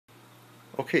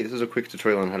Okay, this is a quick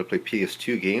tutorial on how to play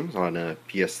PS2 games on a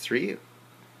PS3.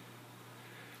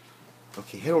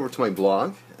 Okay, head over to my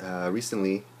blog.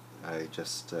 Recently, I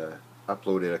just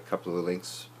uploaded a couple of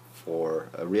links for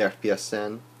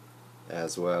reactPSN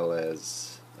as well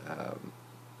as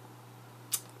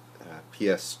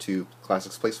PS2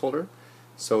 Classics Placeholder.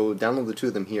 So download the two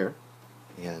of them here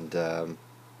and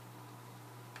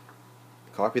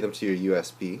copy them to your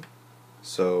USB.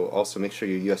 So also make sure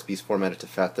your USB is formatted to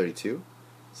FAT32.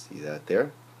 See that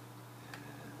there?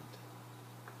 And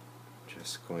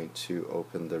just going to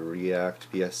open the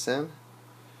reactPSN.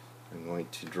 I'm going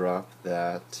to drop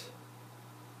that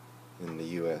in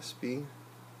the USB.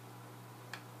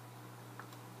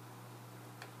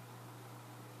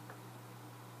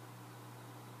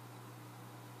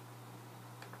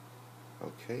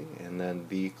 Okay, and then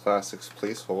the Classics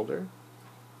Placeholder.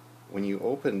 When you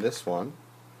open this one,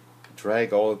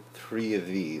 drag all three of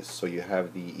these. So you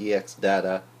have the EX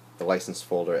data, the license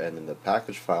folder, and then the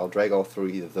package file. Drag all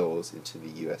three of those into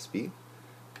the USB.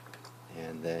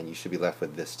 And then you should be left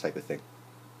with this type of thing.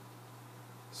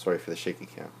 Sorry for the shaky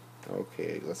cam.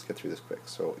 Okay, let's get through this quick.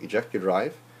 So eject your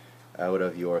drive out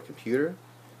of your computer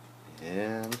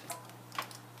and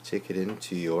take it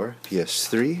into your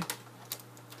PS3.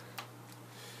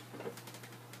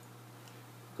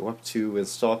 Go up to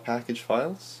install package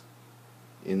files.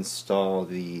 Install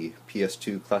the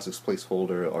PS2 Classics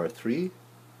Placeholder R3.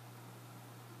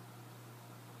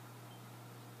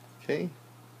 Okay.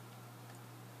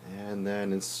 And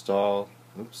then install,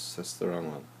 oops, that's the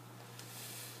wrong one.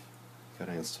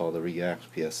 Gotta install the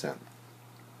reactPSN.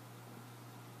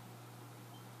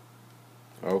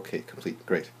 Okay, complete,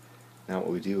 great. Now what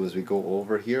we do is we go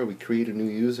over here, we create a new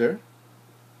user,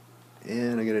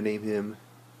 and I'm gonna name him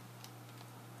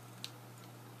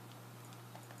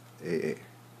AA.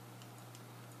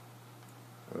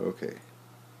 Okay.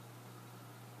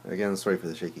 Again, sorry for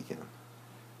the shaky cam.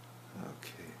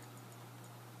 Okay.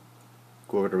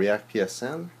 Go over to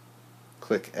reactPSN,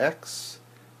 click X,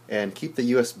 and keep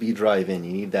the USB drive in.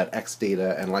 You need that X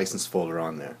data and license folder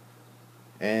on there.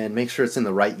 And make sure it's in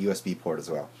the right USB port as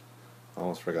well.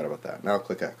 Almost forgot about that. Now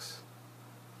click X.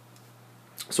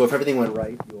 So if everything went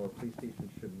right, your PlayStation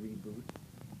should reboot,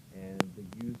 and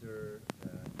the user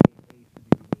AA should be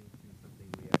renamed to something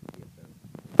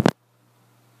reactPSN.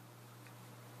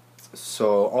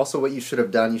 So also what you should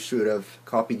have done, you should have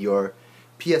copied your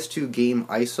PS2 game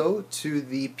ISO to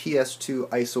the PS2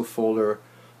 ISO folder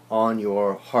on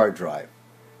your hard drive.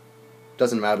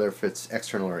 Doesn't matter if it's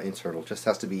external or internal, just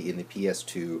has to be in the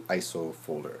PS2 ISO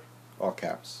folder, all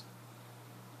caps.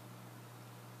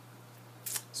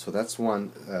 So that's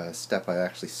one step I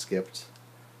actually skipped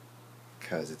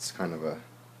because it's kind of a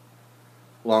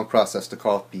long process to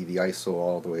copy the ISO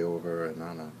all the way over, and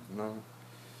no.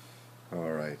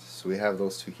 Alright, so we have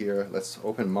those two here. Let's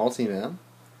open Multiman,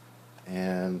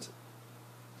 and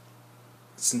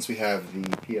since we have the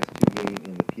PS2 game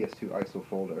in the PS2 ISO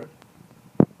folder,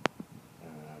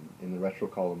 in the retro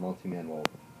column, Multiman will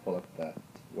pull up that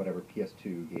whatever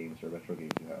PS2 games or retro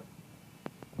games you have.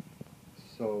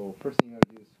 So first thing you have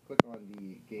to do is click on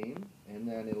the game, and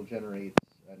then it'll generate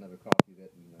another copy of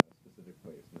it in a specific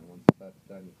place. And then once that's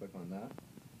done, you click on that,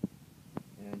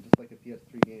 and just like a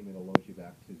PS3 game, it'll load you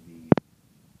back to the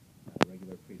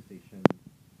regular PlayStation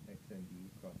XMB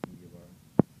cross media bar.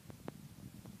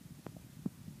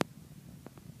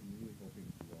 I'm really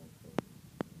hoping to all code.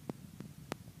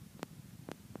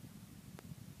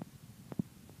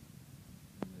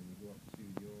 And then you go up to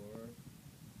your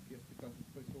PS2 Classics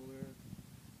Placeholder,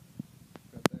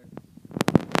 press X,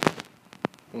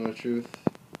 moment of truth.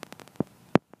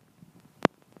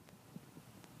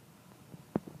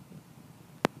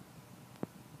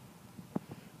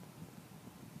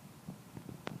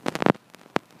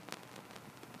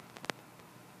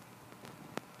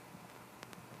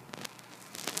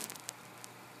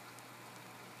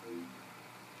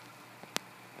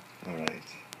 Alright.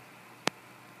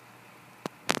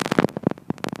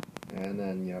 And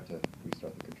then you have to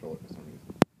restart the controller for some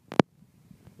reason.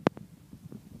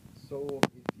 So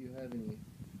if you have any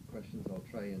questions, I'll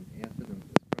try and answer.